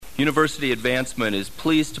University Advancement is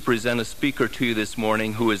pleased to present a speaker to you this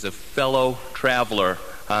morning who is a fellow traveler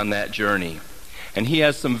on that journey. And he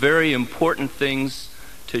has some very important things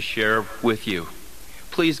to share with you.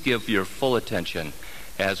 Please give your full attention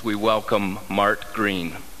as we welcome Mart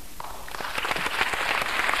Green.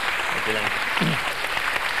 Thank you, Lynn.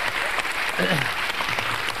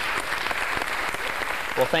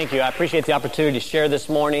 Well, thank you. I appreciate the opportunity to share this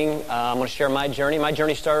morning. I'm going to share my journey. My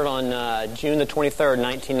journey started on June the 23rd,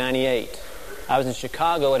 1998. I was in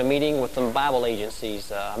Chicago at a meeting with some Bible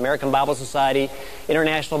agencies, American Bible Society,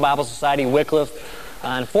 International Bible Society, Wycliffe,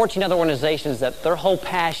 and 14 other organizations that their whole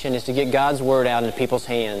passion is to get God's Word out into people's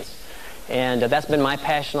hands. And that's been my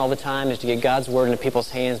passion all the time, is to get God's Word into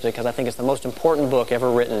people's hands, because I think it's the most important book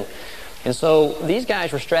ever written. And so these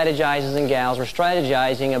guys were strategizing, and gals were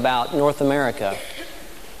strategizing about North America.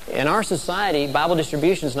 In our society, Bible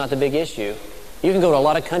distribution is not the big issue. You can go to a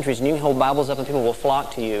lot of countries and you can hold Bibles up and people will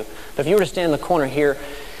flock to you. But if you were to stand in the corner here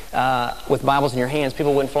with Bibles in your hands,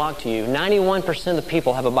 people wouldn't flock to you. 91% of the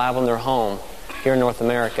people have a Bible in their home here in North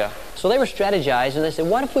America. So they were strategizing, and they said,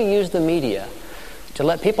 what if we use the media to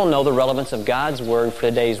let people know the relevance of God's Word for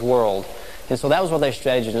today's world? And so that was what they were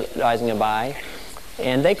strategizing by.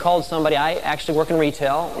 And they called somebody. I actually work in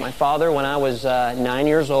retail. My father, when I was 9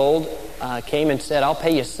 years old, came and said, I'll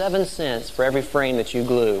pay you 7 cents for every frame that you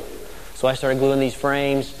glue. So I started gluing these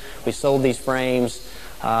frames. We sold these frames.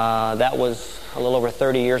 That was a little over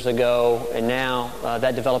 30 years ago. And now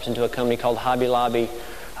that developed into a company called Hobby Lobby.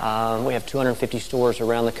 We have 250 stores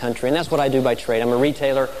around the country. And that's what I do by trade. I'm a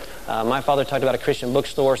retailer. My father talked about a Christian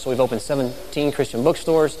bookstore, so we've opened 17 Christian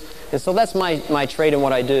bookstores. And so that's my trade and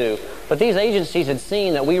what I do. But these agencies had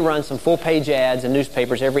seen that we run some full-page ads in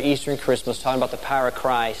newspapers every Easter and Christmas talking about the power of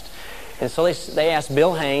Christ. And so they asked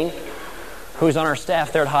Bill Hain, who's on our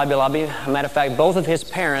staff there at Hobby Lobby. As a matter of fact, both of his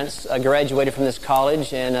parents graduated from this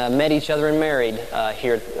college and met each other and married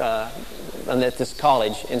here at this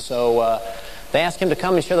college. And so they asked him to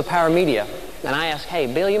come and share the power of media. And I asked,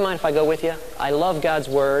 hey, Bill, you mind if I go with you? I love God's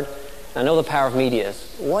Word. And I know the power of media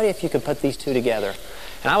is. What if you could put these two together?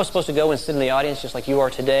 And I was supposed to go and sit in the audience just like you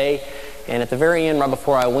are today. And at the very end, right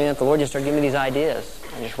before I went, the Lord just started giving me these ideas.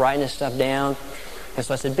 I'm just writing this stuff down. And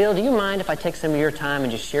so I said, Bill, do you mind if I take some of your time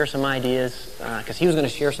and just share some ideas? Because he was going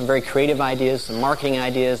to share some very creative ideas, some marketing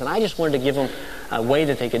ideas. And I just wanted to give them a way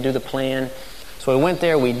that they could do the plan. So we went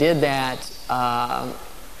there, we did that.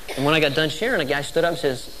 And when I got done sharing, a guy stood up and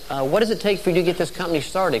says, what does it take for you to get this company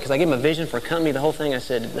started? Because I gave him a vision for a company, the whole thing. I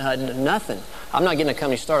said, nothing. I'm not getting a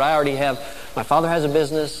company started. I already have, my father has a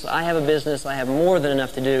business, I have a business, I have more than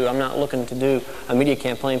enough to do. I'm not looking to do a media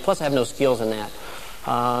campaign. Plus, I have no skills in that.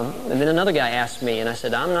 And then another guy asked me, and I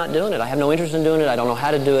said, I'm not doing it. I have no interest in doing it. I don't know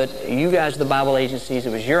how to do it. You guys are the Bible agencies. It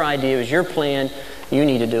was your idea. It was your plan. You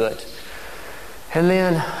need to do it. And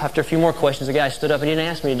then, after a few more questions, the guy stood up and he didn't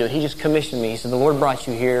ask me to do it. He just commissioned me. He said, the Lord brought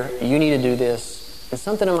you here. You need to do this. And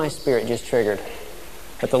something in my spirit just triggered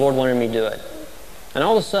that the Lord wanted me to do it. And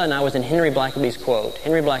all of a sudden, I was in Henry Blackaby's quote.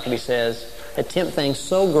 Henry Blackaby says, attempt things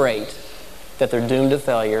so great that they're doomed to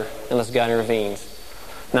failure unless God intervenes.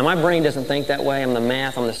 Now, my brain doesn't think that way. I'm the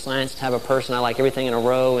math, I'm the science type of person. I like everything in a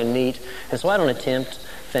row and neat. And so I don't attempt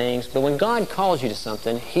things. But when God calls you to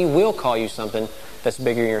something, He will call you something that's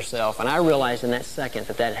bigger than yourself. And I realized in that second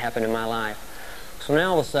that had happened in my life. So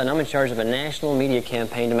now all of a sudden, I'm in charge of a national media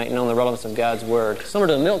campaign to make known the relevance of God's Word. Similar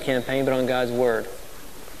to a milk campaign, but on God's Word.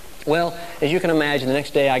 Well, as you can imagine, the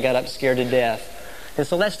next day I got up scared to death. And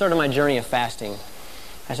so that started my journey of fasting.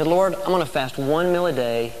 I said, Lord, I'm going to fast 1 meal a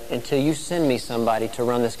day until you send me somebody to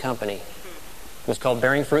run this company. It was called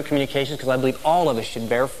Bearing Fruit Communications because I believe all of us should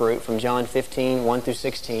bear fruit from John 15, 1 through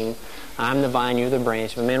 16. I'm the vine, you're the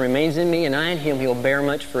branch. If a man remains in me and I in him, he will bear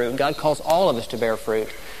much fruit. God calls all of us to bear fruit.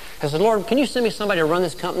 I said, Lord, can you send me somebody to run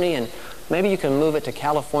this company and maybe you can move it to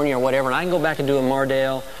California or whatever and I can go back and do a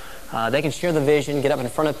Mardale. They can share the vision, get up in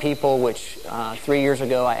front of people, which 3 years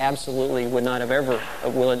ago I absolutely would not have ever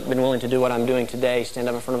been willing to do what I'm doing today, stand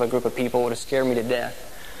up in front of a group of people. It would have scared me to death.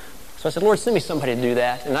 So I said, Lord, send me somebody to do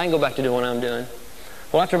that, and I can go back to do what I'm doing.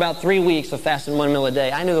 Well, after about 3 weeks of fasting 1 meal a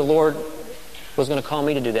day, I knew the Lord was going to call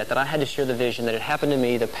me to do that I had to share the vision, that it happened to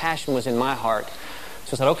me, the passion was in my heart.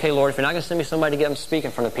 So I said, okay, Lord, if you're not going to send me somebody to get up and speak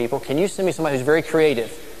in front of people, can you send me somebody who's very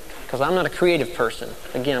creative? Because I'm not a creative person.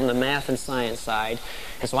 Again, I'm the math and science side.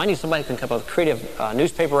 And so I need somebody who can come up with creative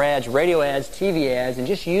newspaper ads, radio ads, TV ads, and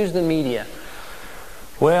just use the media.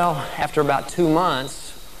 Well, after about 2 months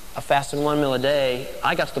of fasting 1 meal a day,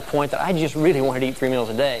 I got to the point that I just really wanted to eat 3 meals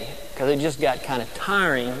a day because it just got kind of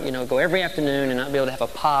tiring, go every afternoon and not be able to have a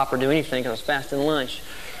pop or do anything because I was fasting lunch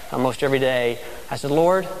almost every day. I said,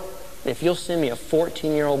 Lord, if you'll send me a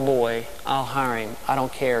 14-year-old boy, I'll hire him. I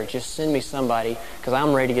don't care. Just send me somebody because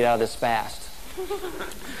I'm ready to get out of this fast.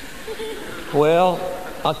 Well,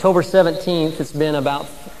 October 17th, it's been about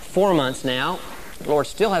 4 months now. The Lord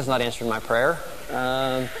still has not answered my prayer.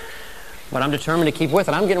 But I'm determined to keep with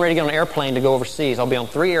it. I'm getting ready to get on an airplane to go overseas. I'll be on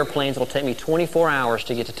 3 airplanes. It'll take me 24 hours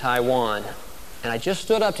to get to Taiwan. And I just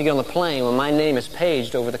stood up to get on the plane when my name is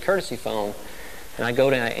paged over the courtesy phone. And I go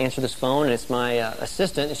to answer this phone, and it's my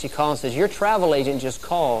assistant, and she calls and says, "Your travel agent just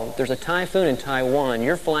called. There's a typhoon in Taiwan.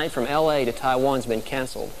 Your flight from L.A. to Taiwan's been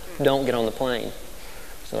canceled. Don't get on the plane."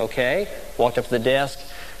 I said, "Okay." Walked up to the desk,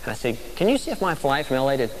 and I said, "Can you see if my flight from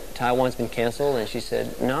L.A. to Taiwan's been canceled?" And she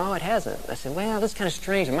said, "No, it hasn't." I said, "Well, that's kind of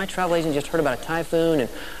strange. My travel agent just heard about a typhoon, and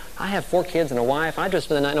I have 4 kids and a wife. I'd rather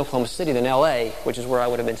spend the night in Oklahoma City than L.A., which is where I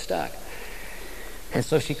would have been stuck." And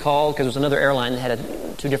so she called, because there was another airline that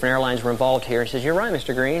had 2 different airlines were involved here. And she says, "You're right,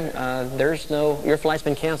 Mr. Green. Your flight's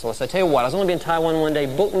been canceled." I said, "I tell you what, I was only in Taiwan one day.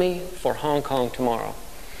 Book me for Hong Kong tomorrow."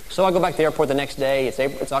 So I go back to the airport the next day.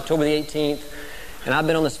 It's October the 18th. And I've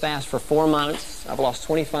been on this fast for 4 months. I've lost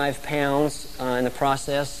 25 pounds in the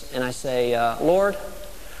process. And I say, "Lord,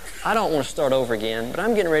 I don't want to start over again, but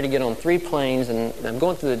I'm getting ready to get on 3 planes, and I'm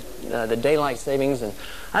going through the daylight savings, and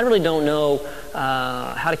I really don't know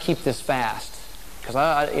how to keep this fast." Because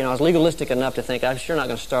I was legalistic enough to think I'm sure not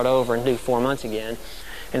going to start over and do 4 months again.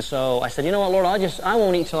 And so I said, "You know what, Lord, I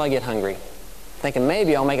won't eat till I get hungry." Thinking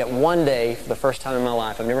maybe I'll make it one day for the first time in my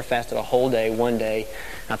life. I've never fasted a whole day, one day.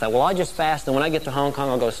 And I thought, well, I'll just fast, and when I get to Hong Kong,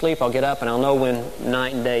 I'll go to sleep, I'll get up, and I'll know when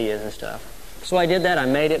night and day is and stuff. So I did that. I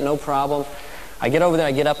made it, no problem. I get over there,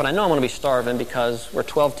 I get up, and I know I'm going to be starving because we're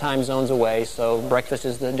 12 time zones away, so breakfast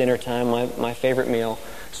is the dinner time, my favorite meal.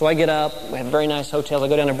 So I get up, we have very nice hotels, I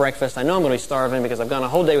go down to breakfast. I know I'm going to be starving because I've gone a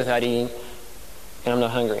whole day without eating, and I'm not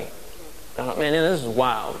hungry. I thought, man, this is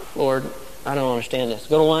wild. Lord, I don't understand this.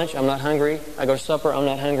 Go to lunch, I'm not hungry. I go to supper, I'm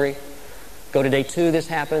not hungry. Go to day 2, this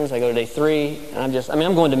happens. I go to day 3, and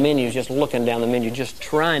I'm going to menus, just looking down the menu, just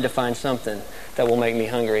trying to find something that will make me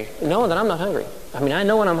hungry, knowing that I'm not hungry. I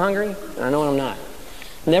know when I'm hungry, and I know when I'm not.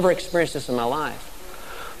 Never experienced this in my life.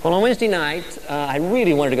 Well, on Wednesday night, I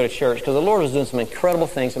really wanted to go to church because the Lord was doing some incredible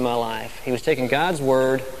things in my life. He was taking God's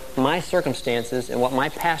Word, my circumstances, and what my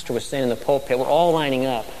pastor was saying in the pulpit were all lining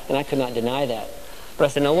up, and I could not deny that. But I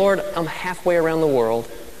said, "Now, Lord, I'm halfway around the world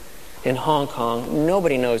in Hong Kong.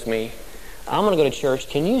 Nobody knows me. I'm going to go to church.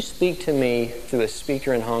 Can you speak to me through a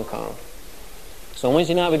speaker in Hong Kong?" So on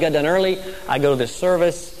Wednesday night, we got done early. I go to this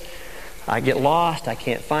service. I get lost. I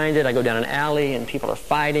can't find it. I go down an alley, and people are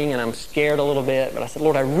fighting, and I'm scared a little bit. But I said,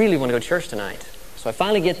 "Lord, I really want to go to church tonight." So I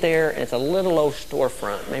finally get there, and it's a little old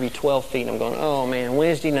storefront, maybe 12 feet. And I'm going, oh, man,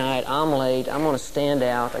 Wednesday night, I'm late. I'm going to stand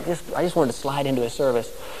out. I just wanted to slide into a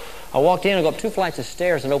service. I walked in, I go up 2 flights of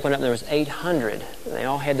stairs and opened up, and there was 800. And they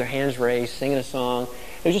all had their hands raised, singing a song.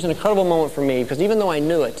 It was just an incredible moment for me, because even though I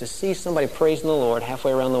knew it, to see somebody praising the Lord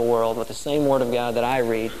halfway around the world with the same Word of God that I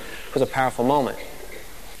read was a powerful moment.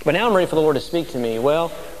 But now I'm ready for the Lord to speak to me. Well,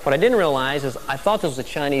 what I didn't realize is I thought this was a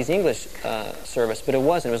Chinese-English service, but it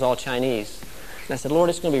wasn't. It was all Chinese. And I said, "Lord,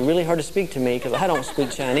 it's going to be really hard to speak to me because I don't speak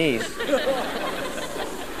Chinese."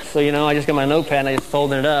 So, I just got my notepad and I just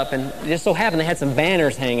folded it up. And it just so happened they had some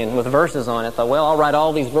banners hanging with verses on it. I thought, well, I'll write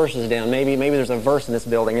all these verses down. Maybe there's a verse in this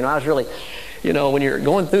building. I was really, when you're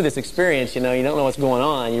going through this experience, you don't know what's going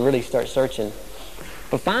on. You really start searching.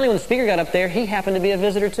 But finally, when the speaker got up there, he happened to be a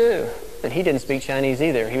visitor too. And he didn't speak Chinese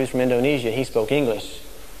either. He was from Indonesia. He spoke English.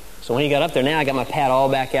 So when he got up there, now I got my pad all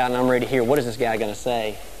back out and I'm ready to hear, what is this guy going to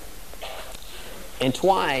say? And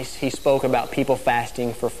twice he spoke about people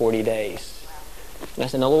fasting for 40 days. And I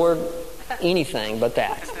said, "No, Lord, anything but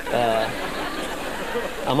that.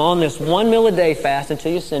 I'm on this 1 meal a day fast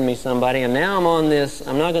until you send me somebody, and now I'm on this,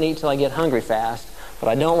 I'm not going to eat till I get hungry fast, but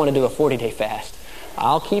I don't want to do a 40-day fast.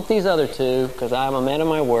 I'll keep these other 2 because I'm a man of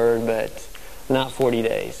my word, but not 40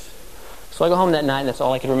 days. So I go home that night, and that's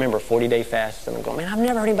all I could remember, 40-day fast. And I'm going, man, I've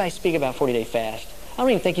never heard anybody speak about 40-day fast. I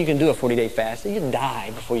don't even think you can do a 40-day fast. You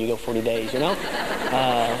die before you go 40 days,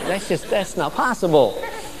 That's not possible.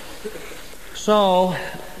 So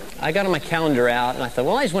I got my calendar out, and I thought,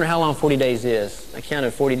 well, I just wonder how long 40 days is. I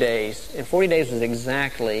counted 40 days, and 40 days was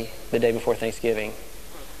exactly the day before Thanksgiving.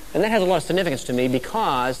 And that has a lot of significance to me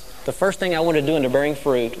because the first thing I wanted to do into Bearing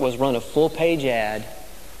Fruit was run a full-page ad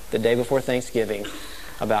the day before Thanksgiving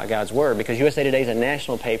about God's Word, because USA Today is a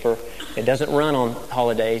national paper. It doesn't run on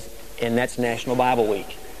holidays, and that's National Bible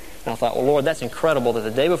Week. And I thought, well, Lord, that's incredible that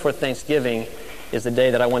the day before Thanksgiving is the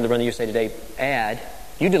day that I wanted to run the USA Today ad.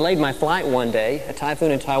 You delayed my flight one day. A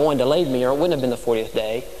typhoon in Taiwan delayed me, or it wouldn't have been the 40th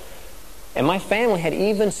day. And my family had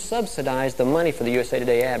even subsidized the money for the USA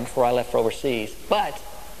Today ad before I left for overseas. But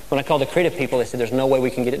When I called the creative people, they said, there's no way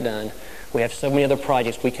we can get it done. We have so many other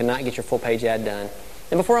projects, we cannot get your full-page ad done.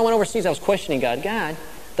 And before I went overseas, I was questioning God. God,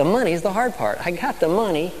 the money is the hard part. I got the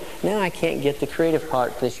money. Now I can't get the creative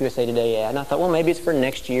part for this USA Today ad. And I thought, well, maybe it's for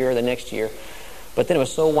next year or the next year. But then it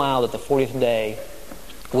was so wild that the 40th day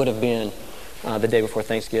would have been the day before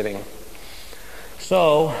Thanksgiving.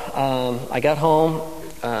 So I got home.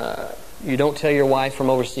 You don't tell your wife from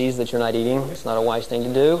overseas that you're not eating. It's not a wise thing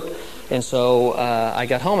to do. And so I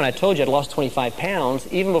got home, and I told you I'd lost 25 pounds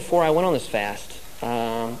even before I went on this fast.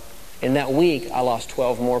 In that week, I lost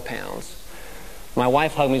 12 more pounds. My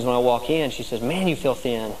wife hugged me when I walk in. She says, man, you feel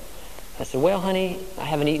thin. I said, well, honey, I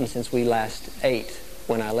haven't eaten since we last ate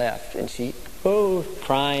when I left. And she,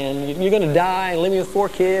 crying, you're going to die and leave me with 4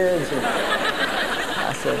 kids. And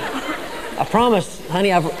I said, I promise,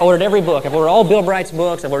 honey, I've ordered every book. I've ordered all Bill Bright's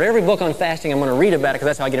books. I've ordered every book on fasting. I'm going to read about it because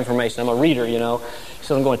that's how I get information. I'm a reader, you know.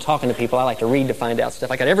 So I'm going talking to people. I like to read to find out stuff.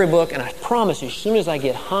 I got every book, and I promise you, as soon as I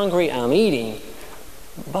get hungry, I'm eating.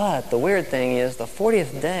 But the weird thing is the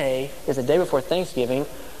 40th day is the day before Thanksgiving,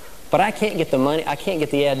 but I can't get the money, I can't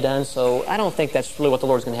get the ad done, so I don't think that's really what the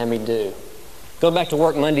Lord's going to have me do. Go back to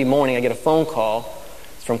work Monday morning, I get a phone call.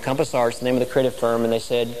 It's from Compass Arts, the name of the creative firm, and they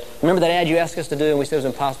said, remember that ad you asked us to do, and we said it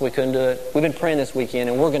was impossible, we couldn't do it? We've been praying this weekend,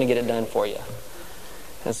 and we're going to get it done for you.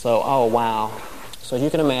 And so, oh, wow. So as you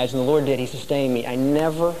can imagine, the Lord did. He sustained me. I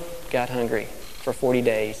never got hungry for 40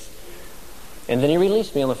 days. And then He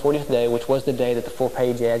released me on the 40th day, which was the day that the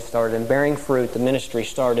full-page ad started. And bearing fruit, the ministry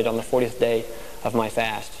started on the 40th day of my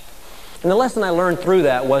fast. And the lesson I learned through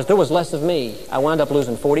that was there was less of me. I wound up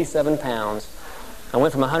losing 47 pounds. I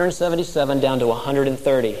went from 177 down to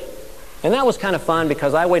 130. And that was kind of fun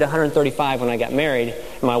because I weighed 135 when I got married.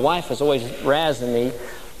 And my wife was always razzing me,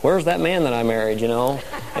 where's that man that I married, you know?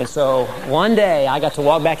 And so one day I got to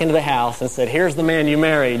walk back into the house and said, here's the man you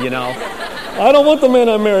married, you know. I don't want the man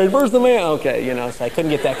I married. Where's the man? Okay, you know, so I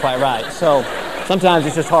couldn't get that quite right. So sometimes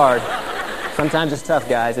it's just hard. Sometimes it's tough,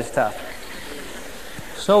 guys. It's tough.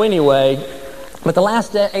 So anyway, but the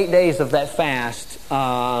last 8 days of that fast,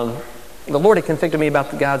 the Lord had convicted me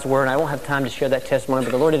about God's Word. I won't have time to share that testimony,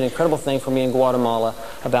 but the Lord did an incredible thing for me in Guatemala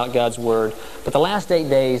about God's Word. But the last 8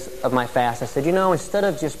 days of my fast, I said, you know, instead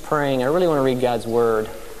of just praying, I really want to read God's Word.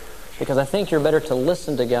 Because I think you're better to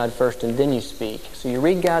listen to God first and then you speak. So you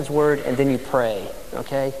read God's Word and then you pray,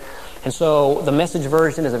 okay? And so the Message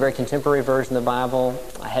version is a very contemporary version of the Bible.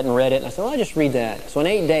 I hadn't read it, and I said, well, I'll just read that. So in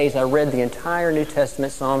 8 days, I read the entire New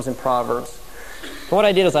Testament, Psalms and Proverbs. And what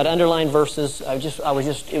I did is I'd underline verses.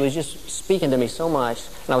 It was just speaking to me so much,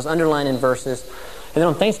 and I was underlining verses. And then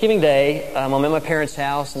on Thanksgiving Day, I'm at my parents'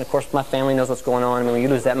 house, and of course my family knows what's going on. I mean, when you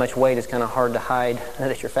lose that much weight, it's kind of hard to hide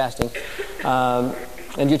that you're fasting.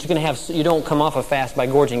 And you don't come off a fast by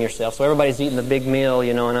gorging yourself. So everybody's eating the big meal,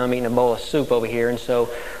 you know, and I'm eating a bowl of soup over here. And so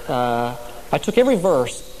I took every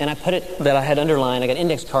verse and I put it that I had underlined. I got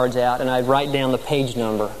index cards out and I'd write down the page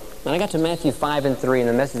number. And I got to Matthew 5:3 in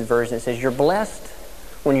the Message version. It says, you're blessed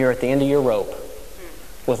when you're at the end of your rope.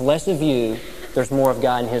 With less of you, there's more of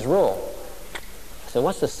God and His rule. I said,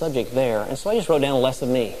 what's the subject there? And so I just wrote down less of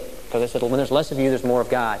me. Because I said, when there's less of you, there's more of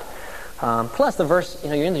God. Plus the verse, you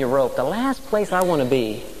know, you're in your rope. The last place I want to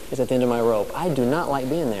be is at the end of my rope. I do not like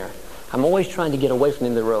being there. I'm always trying to get away from the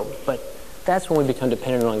end of the rope. But that's when we become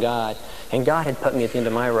dependent on God. And God had put me at the end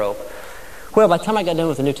of my rope. Well, by the time I got done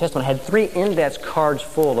with the New Testament, I had 3 index cards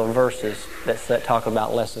full of verses that talk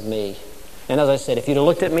about less of me. And as I said, if you'd have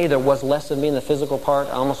looked at me, there was less of me in the physical part.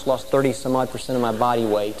 I almost lost 30-some-odd% of my body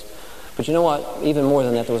weight. But you know what? Even more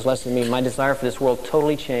than that, there was less of me. My desire for this world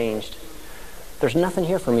totally changed. There's nothing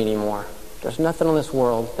here for me anymore. There's nothing on this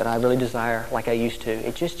world that I really desire like I used to.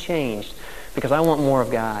 It just changed because I want more of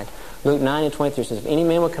God. Luke 9:23 says, if any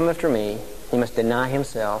man will come after me, he must deny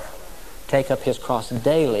himself, take up his cross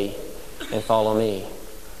daily, and follow me.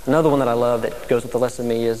 Another one that I love that goes with the less of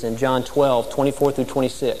me is in John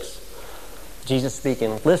 12:24-26. Jesus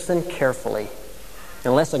speaking, listen carefully.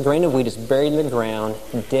 Unless a grain of wheat is buried in the ground,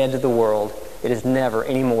 dead to the world, it is never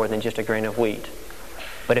any more than just a grain of wheat.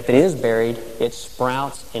 But if it is buried, it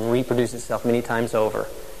sprouts and reproduces itself many times over.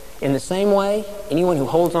 In the same way, anyone who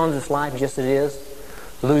holds on to this life just as it is,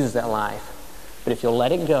 loses that life. But if you'll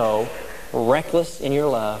let it go, reckless in your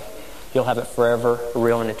love, you'll have it forever,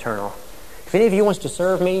 real and eternal. If any of you wants to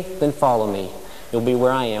serve me, then follow me. You'll be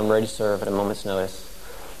where I am, ready to serve at a moment's notice.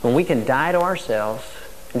 When we can die to ourselves,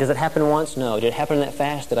 and does it happen once? No. Did it happen in that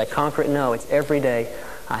fast? Did I conquer it? No. It's every day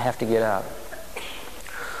I have to get up.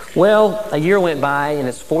 Well, a year went by, and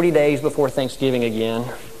it's 40 days before Thanksgiving again.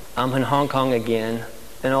 I'm in Hong Kong again,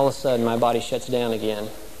 and all of a sudden my body shuts down again.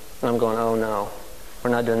 And I'm going, oh no, we're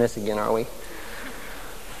not doing this again, are we?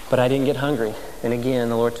 But I didn't get hungry. And again,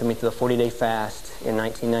 the Lord took me through a 40-day fast in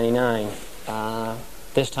 1999.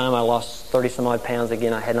 This time I lost 30-some-odd pounds.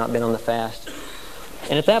 Again, I had not been on the fast.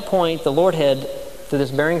 And at that point, the Lord had, through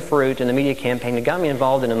this Bearing Fruit and the media campaign, had got me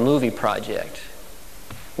involved in a movie project.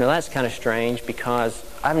 Now, that's kind of strange because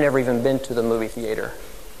I've never even been to the movie theater.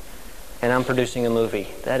 And I'm producing a movie.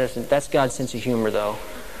 That's God's sense of humor, though.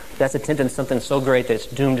 That's attempting something so great that it's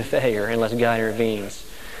doomed to failure unless God intervenes.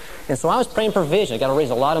 And so I was praying provision. I got to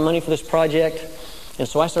raise a lot of money for this project. And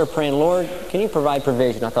so I started praying, Lord, can you provide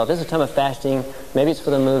provision? I thought, this is a time of fasting. Maybe it's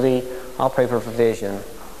for the movie. I'll pray for provision.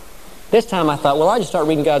 This time I thought, well, I'll just start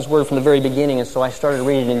reading God's Word from the very beginning. And so I started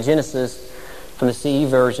reading in Genesis from the CE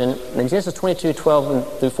version. In Genesis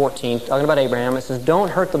 22:12 through 14, talking about Abraham, it says, don't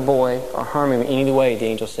hurt the boy or harm him in any way, the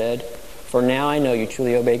angel said. For now I know you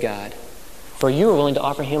truly obey God. For you are willing to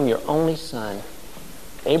offer him your only son.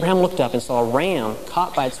 Abraham looked up and saw a ram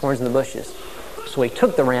caught by its horns in the bushes. So he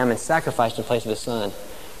took the ram and sacrificed in place of his son.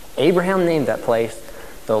 Abraham named that place,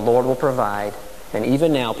 the Lord will provide. And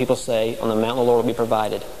even now people say, on the mountain the Lord will be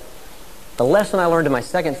provided. The lesson I learned in my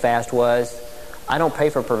second fast was, I don't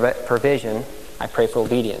pray for provision, I pray for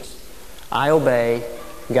obedience. I obey,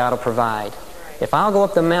 God will provide. If I'll go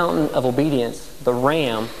up the mountain of obedience, the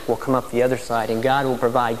ram will come up the other side and God will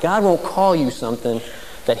provide. God won't call you something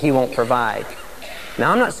that He won't provide.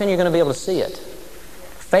 Now, I'm not saying you're going to be able to see it.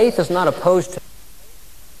 Faith is not opposed to,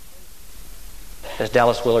 as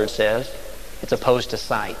Dallas Willard says, it's opposed to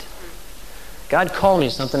sight. God called me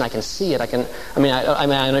to something, I can see it. I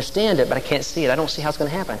understand it, but I can't see it. I don't see how it's going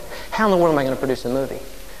to happen. How in the world am I going to produce a movie?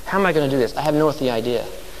 How am I going to do this? I have no earthly idea.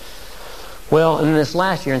 Well, in this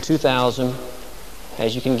last year, in 2000,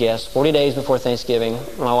 as you can guess, 40 days before Thanksgiving,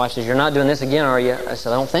 my wife says, you're not doing this again, are you? I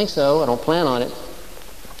said, I don't think so. I don't plan on it.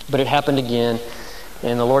 But it happened again.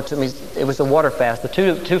 And the Lord took me, it was the water fast. The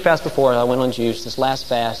two fasts before, I went on juice. This last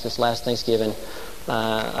fast, this last Thanksgiving,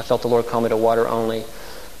 I felt the Lord call me to water only.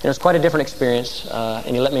 And it was quite a different experience.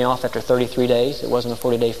 And He let me off after 33 days. It wasn't a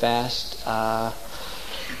 40-day fast.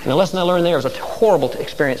 And the lesson I learned there was a horrible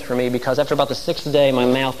experience for me because after about the 6th day, my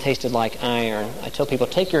mouth tasted like iron. I tell people,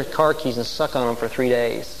 take your car keys and suck on them for 3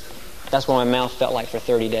 days. That's what my mouth felt like for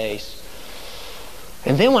 30 days.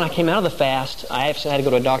 And then when I came out of the fast, I actually had to go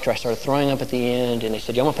to a doctor. I started throwing up at the end, and they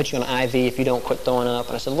said, I'm going to put you on an IV if you don't quit throwing up.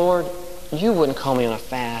 And I said, Lord, you wouldn't call me on a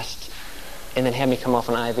fast and then have me come off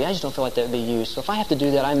an IV. I just don't feel like that would be you. So if I have to do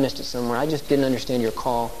that, I missed it somewhere. I just didn't understand your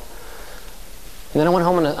call. And then I went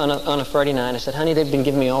home on a Friday night. I said, honey, they've been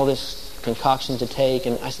giving me all this concoction to take.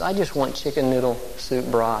 And I said, I just want chicken noodle soup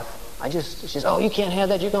broth. She says, oh, you can't have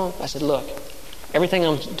that. You're going. I said, look, everything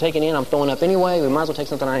I'm taking in, I'm throwing up anyway. We might as well take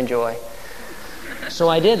something I enjoy. So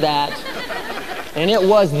I did that, and it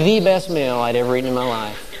was the best meal I'd ever eaten in my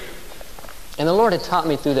life. And the Lord had taught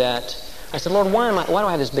me through that. I said, Lord, why do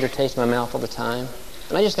I have this bitter taste in my mouth all the time?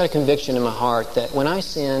 And I just got a conviction in my heart that when I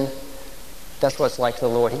sin, that's what it's like to the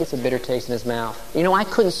Lord. He gets a bitter taste in His mouth. You know, I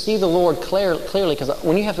couldn't see the Lord clearly because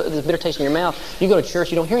when you have this bitter taste in your mouth, you go to church,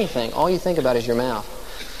 you don't hear anything. All you think about is your mouth.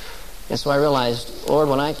 And so I realized, Lord,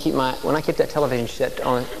 when I keep that television set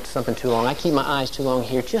on something too long, I keep my eyes too long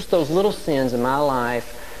here, just those little sins in my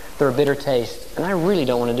life, they're a bitter taste. And I really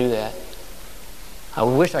don't want to do that. I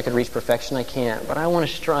wish I could reach perfection. I can't. But I want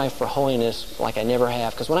to strive for holiness like I never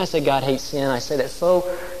have. Because when I say God hates sin, I say that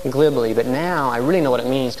so glibly. But now I really know what it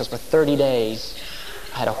means because for 30 days,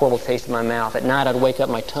 I had a horrible taste in my mouth. At night, I'd wake up,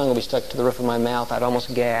 my tongue would be stuck to the roof of my mouth. I'd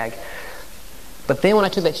almost gag. But then when I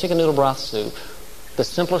took that chicken noodle broth soup, the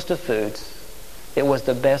simplest of foods, it was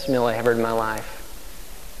the best meal I ever had in my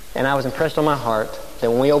life. And I was impressed on my heart that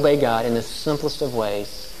when we obey God in the simplest of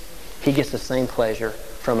ways, He gets the same pleasure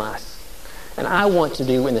from us. And I want to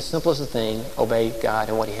do in the simplest of things, obey God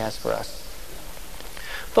and what He has for us.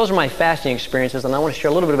 Those are my fasting experiences, and I want to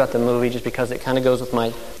share a little bit about the movie just because it kind of goes with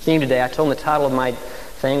my theme today. I told them the title of my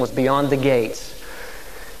thing was Beyond the Gates.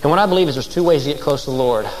 And what I believe is there's two ways to get close to the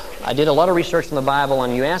Lord. I did a lot of research in the Bible,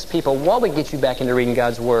 and you ask people, what would get you back into reading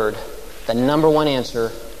God's Word? The number one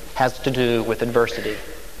answer has to do with adversity.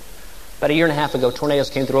 About a year and a half ago, tornadoes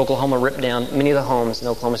came through Oklahoma, ripped down many of the homes in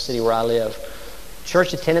Oklahoma City where I live.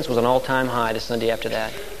 Church attendance was an all-time high the Sunday after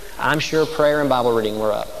that. I'm sure prayer and Bible reading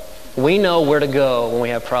were up. We know where to go when we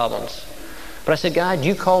have problems. But I said, God,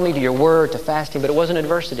 you called me to your Word, to fasting, but it wasn't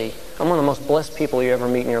adversity. I'm one of the most blessed people you ever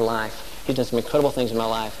meet in your life. He's done some incredible things in my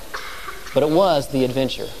life. But it was the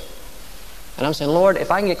adventure. And I'm saying, Lord,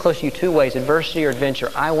 if I can get close to you two ways, adversity or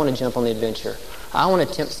adventure, I want to jump on the adventure. I want to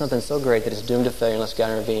attempt something so great that it's doomed to failure unless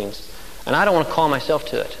God intervenes. And I don't want to call myself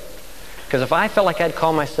to it. Because if I felt like I'd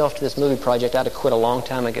call myself to this movie project, I'd have quit a long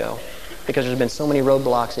time ago. Because there's been so many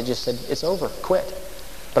roadblocks that just said, it's over, quit.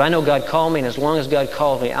 But I know God called me, and as long as God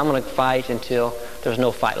calls me, I'm going to fight until there's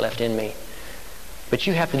no fight left in me. But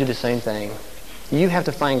you have to do the same thing. You have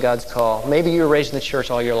to find God's call. Maybe you were raised in the church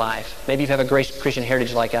all your life. Maybe you have a great Christian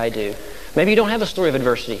heritage like I do. Maybe you don't have a story of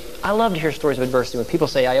adversity. I love to hear stories of adversity when people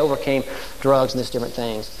say, I overcame drugs and these different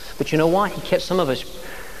things. But you know what? He kept some of us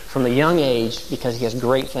from a young age because He has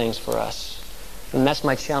great things for us. And that's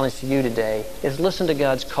my challenge to you today, is listen to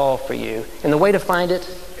God's call for you. And the way to find it,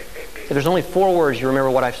 if there's only 4 words you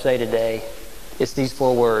remember what I've said today, it's these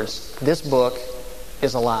 4 words. This book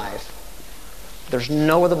is alive. There's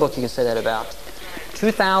no other book you can say that about.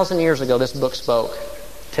 2,000 years ago, this book spoke.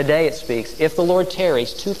 Today it speaks. If the Lord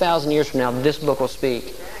tarries, 2,000 years from now, this book will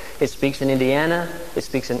speak. It speaks in Indiana. It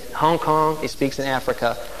speaks in Hong Kong. It speaks in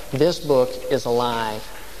Africa. This book is alive.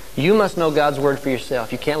 You must know God's Word for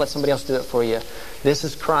yourself. You can't let somebody else do it for you. This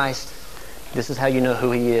is Christ. This is how you know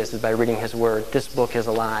who He is by reading His Word. This book is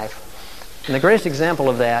alive. And the greatest example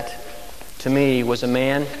of that, to me, was a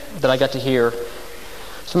man that I got to hear.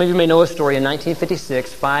 Some of you may know a story. In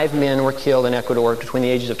 1956, 5 men were killed in Ecuador between the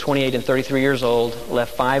ages of 28 and 33 years old,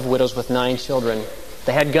 left 5 widows with 9 children.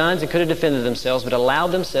 They had guns and could have defended themselves, but allowed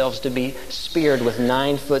themselves to be speared with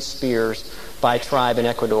 9-foot spears by a tribe in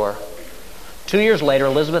Ecuador. 2 years later,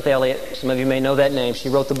 Elisabeth Elliot, some of you may know that name, she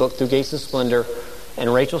wrote the book Through Gates of Splendor,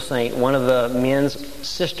 and Rachel Saint, one of the men's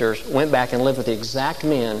sisters, went back and lived with the exact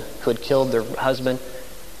men who had killed their husband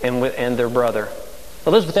and their brother.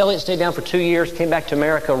 Elisabeth Elliot stayed down for 2 years, came back to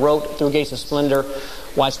America, wrote Through Gates of Splendor,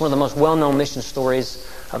 why it's one of the most well-known mission stories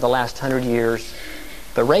of the last 100 years.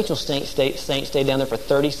 But Rachel Saint stayed down there for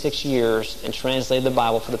 36 years and translated the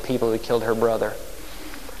Bible for the people who killed her brother.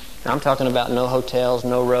 Now, I'm talking about no hotels,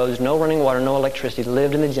 no roads, no running water, no electricity.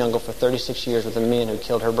 Lived in the jungle for 36 years with the men who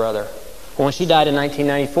killed her brother. Well, when she died in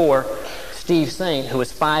 1994, Steve Saint, who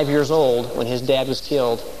was 5 years old when his dad was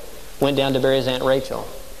killed, went down to bury his Aunt Rachel.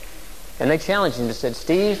 And they challenged him and said,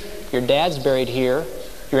 Steve, your dad's buried here.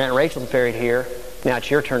 Your Aunt Rachel's buried here. Now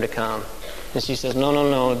it's your turn to come. And she says, no,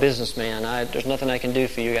 I'm a businessman. There's nothing I can do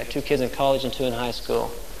for you. I got 2 kids in college and 2 in high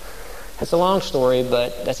school. It's a long story,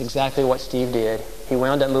 but that's exactly what Steve did. He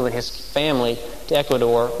wound up moving his family to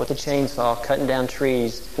Ecuador with a chainsaw, cutting down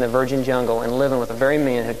trees in the virgin jungle and living with the very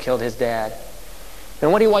men who killed his dad.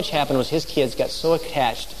 And what he watched happen was his kids got so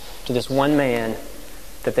attached to this one man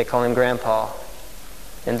that they call him Grandpa.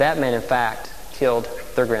 And that man, in fact, killed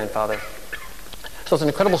their grandfather. So it's an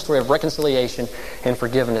incredible story of reconciliation and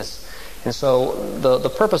forgiveness. And so the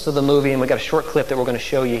purpose of the movie, and we've got a short clip that we're going to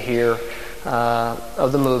show you here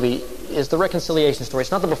of the movie, is the reconciliation story.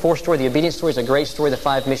 It's not the before story. The obedience story is a great story, the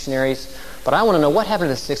 5 missionaries. But I want to know, what happened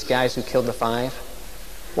to the 6 guys who killed the 5?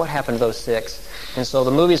 What happened to those 6? And so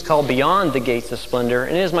the movie is called Beyond the Gates of Splendor.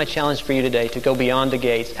 And it is my challenge for you today to go beyond the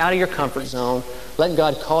gates, out of your comfort zone. Let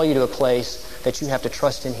God call you to a place that you have to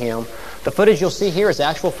trust in Him. The footage you'll see here is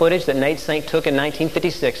actual footage that Nate Saint took in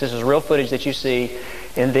 1956. This is real footage that you see.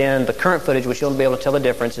 And then the current footage, which you'll be able to tell the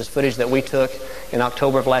difference, is footage that we took in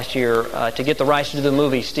October of last year. To get the rights to do the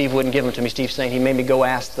movie, Steve wouldn't give them to me. Steve Saint, he made me go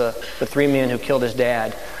ask the 3 men who killed his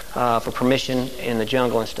dad for permission in the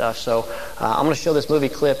jungle and stuff. So I'm going to show this movie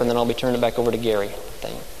clip, and then I'll be turning it back over to Gary.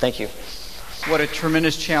 Thank you. What a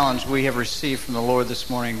tremendous challenge we have received from the Lord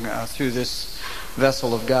this morning through this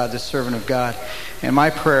vessel of God, this servant of God. And my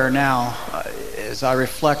prayer now, as I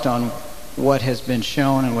reflect on what has been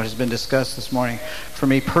shown and what has been discussed this morning, for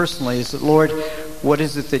me personally, is that, Lord, what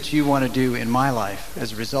is it that you want to do in my life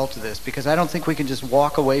as a result of this? Because I don't think we can just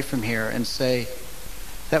walk away from here and say,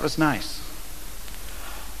 that was nice.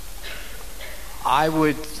 I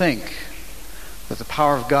would think that the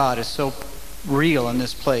power of God is so real in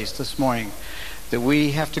this place this morning that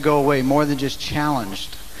we have to go away more than just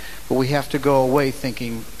challenged, but we have to go away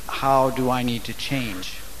thinking, how do I need to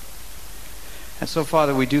change? And so,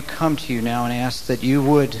 Father, we do come to you now and ask that you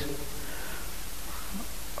would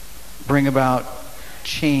bring about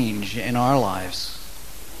change in our lives,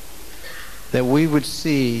 that we would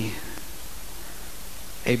see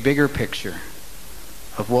a bigger picture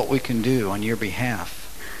of what we can do on your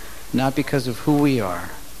behalf, not because of who we are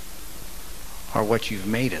or what you've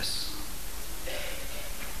made us,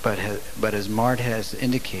 but as Mart has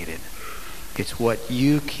indicated, it's what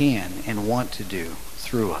you can and want to do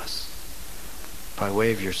through us by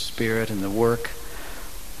way of your Spirit and the work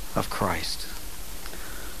of Christ.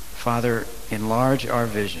 Father, enlarge our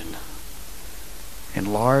vision,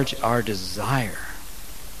 enlarge our desire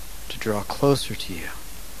to draw closer to you.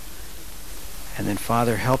 And then,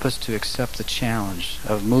 Father, help us to accept the challenge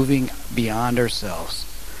of moving beyond ourselves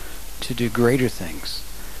to do greater things,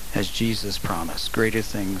 as Jesus promised, greater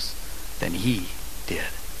things than he did.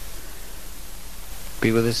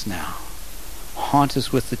 Be with us now. haunt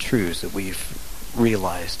us with the truths that we've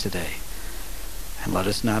realized today. And let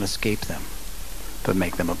us not escape them, but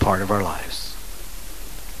make them a part of our lives.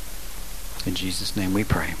 In Jesus' name we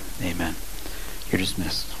pray. Amen. You're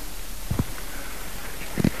dismissed.